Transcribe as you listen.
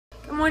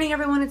morning,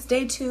 everyone. It's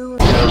day 2.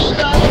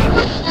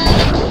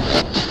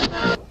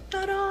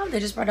 Ta-da!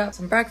 They just brought out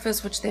some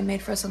breakfast, which they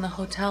made for us in the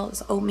hotel.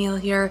 It's oatmeal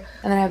here.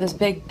 And then I have this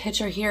big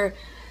pitcher here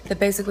that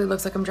basically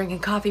looks like I'm drinking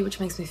coffee, which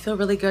makes me feel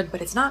really good,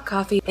 but it's not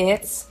coffee.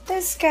 It's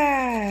this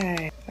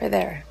guy right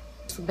there.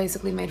 It's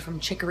basically made from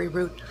chicory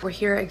root. We're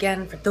here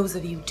again, for those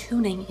of you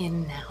tuning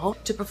in now,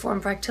 to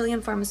perform for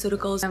Actelion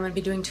Pharmaceuticals. I'm going to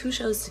be doing 2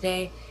 shows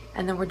today,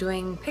 and then we're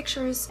doing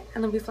pictures,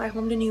 and then we fly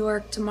home to New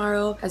York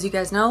tomorrow. As you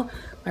guys know,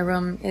 my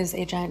room is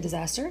a giant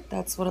disaster.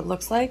 That's what it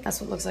looks like. That's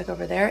what it looks like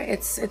over there.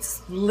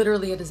 It's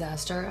literally a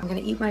disaster. I'm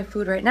gonna eat my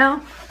food right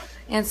now,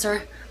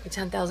 answer the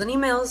 10,000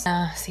 emails.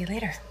 See you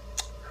later.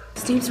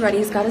 Steve's ready.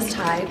 He's got his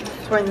tie.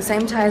 He's wearing the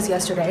same tie as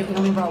yesterday. He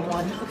only brought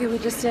one. Okay, we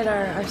just did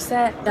our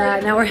set.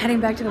 Now we're heading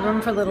back to the room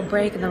for a little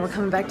break, and then we're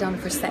coming back down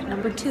for set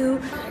number 2.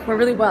 We're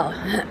really well.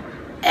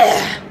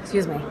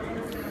 Excuse me.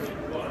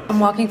 I'm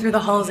walking through the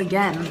halls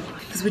again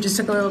because we just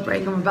took a little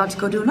break, and we're about to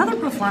go do another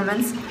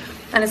performance.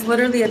 And it's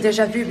literally a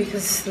deja vu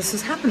because this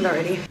has happened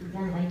already.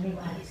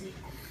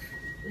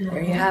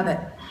 There you have it.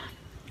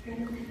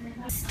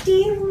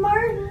 Steve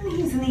Martin,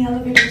 he's in the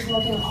elevator, he's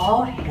looking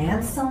all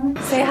handsome.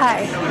 Say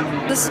hi.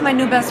 This is my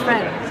new best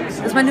friend. This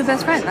is my new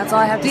best friend. That's all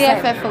I have to say.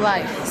 DFF for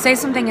life. Say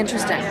something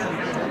interesting.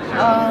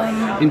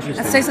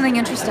 Interesting. Say something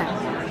interesting.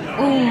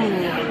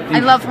 Ooh. I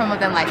love her more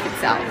than life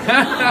itself.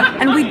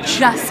 And we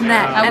just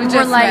met. And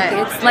we're like,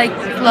 it's like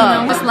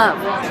love. Just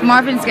love.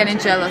 Marvin's getting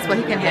jealous, but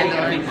he can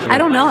handle it. I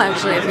don't know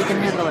actually if he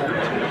can handle it.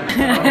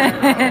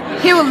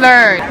 He will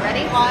learn.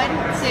 Ready? 1,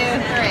 2,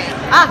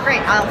 3. Ah,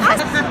 great.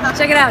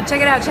 Check it out,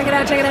 check it out, check it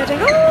out, check it out, check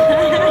it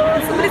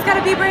out. Somebody's got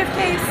a be brave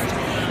case.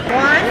 1,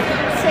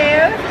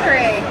 2,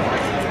 3.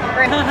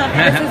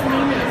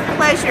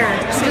 Pleasure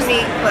to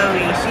meet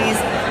Chloe. She's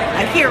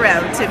a hero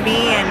to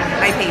me and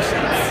my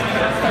patients.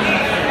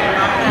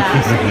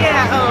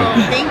 Yeah, oh,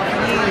 thank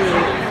you.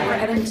 We're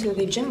heading to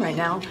the gym right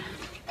now,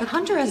 but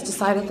Hunter has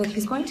decided that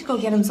he's going to go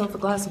get himself a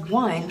glass of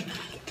wine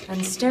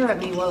and stare at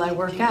me while I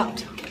work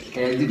out.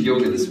 Hey, I did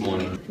yoga this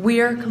morning.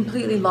 We're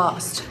completely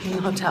lost in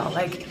the hotel,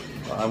 like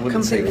I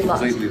wouldn't say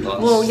completely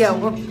lost. Well, yeah,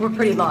 we're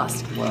pretty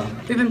lost. Wow.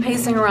 We've been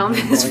pacing around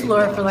this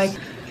floor for like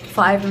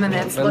 5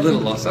 minutes. A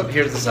little lost. Up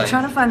here's the sign.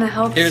 Trying to find a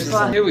health Here's the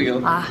spot. sign. Here we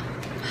go.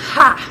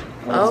 Ha!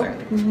 Oh,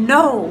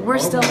 no, we're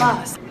still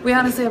lost. We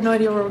honestly have no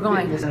idea where we're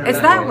going. It's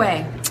that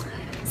way.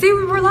 See,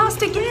 we were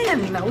lost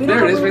again. We don't There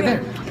know it is, where right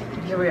we there.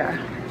 are. Here we are.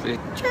 See?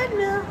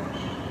 Treadmill.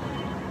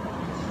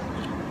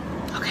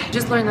 Okay,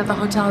 just learned that the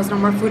hotel has no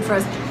more food for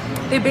us.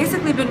 They've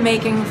basically been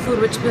making food,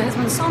 which has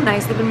been so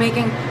nice. They've been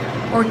making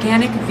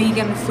organic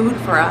vegan food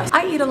for us.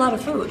 I eat a lot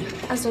of food,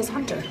 as does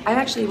Hunter. I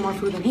actually eat more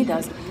food than he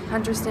does.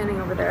 Hunter's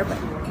standing over there, but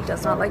he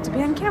does not like to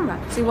be on camera.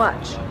 See,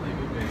 watch.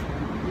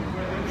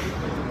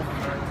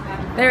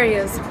 There he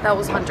is. That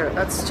was Hunter.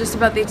 That's just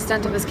about the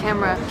extent of his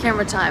camera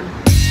time.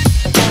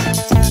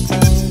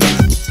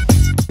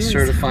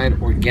 Certified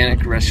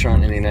organic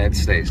restaurant in the United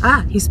States.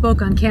 Ah, he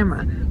spoke on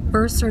camera.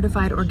 First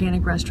certified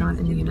organic restaurant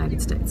in the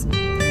United States.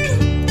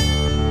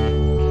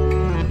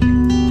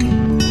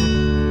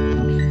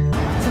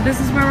 So this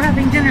is where we're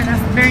having dinner.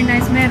 That's a very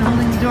nice man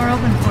holding the door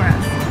open for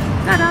us.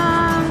 Ta-da!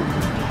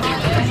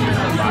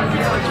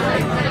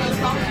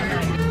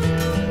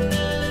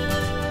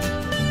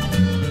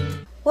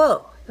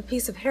 Whoa, a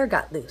piece of hair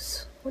got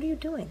loose. What are you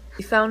doing?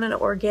 We found an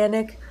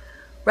organic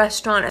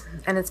restaurant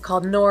and it's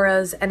called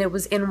Nora's, and it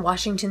was in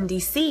Washington,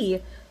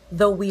 D.C.,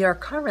 though we are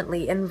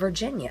currently in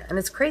Virginia. And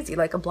it's crazy,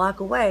 like a block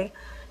away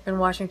in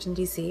Washington,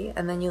 D.C.,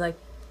 and then you like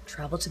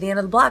travel to the end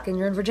of the block and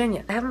you're in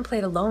Virginia. I haven't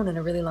played alone in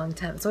a really long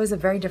time. It's always a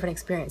very different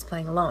experience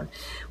playing alone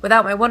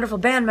without my wonderful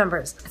band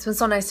members. It's been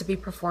so nice to be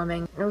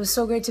performing. It was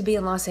so great to be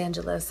in Los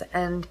Angeles,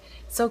 and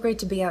it's so great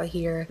to be out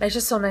here. It's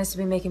just so nice to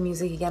be making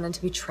music again and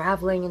to be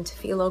traveling and to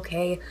feel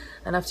okay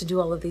enough to do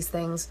all of these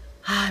things.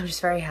 I'm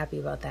just very happy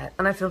about that,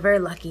 and I feel very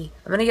lucky.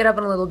 I'm gonna get up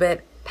in a little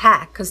bit,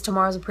 pack, because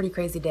tomorrow's a pretty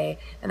crazy day,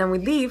 and then we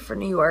leave for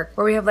New York,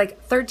 where we have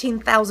like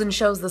 13,000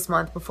 shows this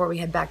month before we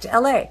head back to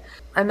LA.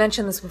 I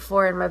mentioned this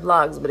before in my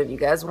vlogs, but if you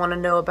guys want to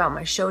know about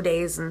my show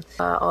days and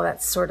all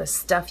that sort of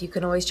stuff, you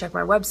can always check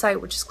my website,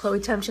 which is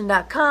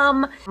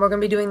chloetemtchine.com. We're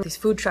gonna be doing these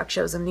food truck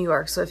shows in New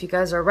York, so if you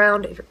guys are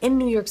around, if you're in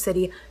New York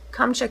City,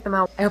 come check them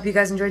out. I hope you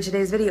guys enjoyed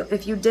today's video.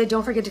 If you did,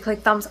 don't forget to click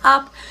thumbs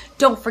up.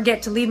 Don't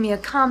forget to leave me a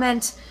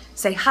comment,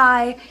 say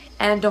hi,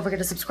 and don't forget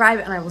to subscribe,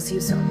 and I will see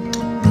you soon.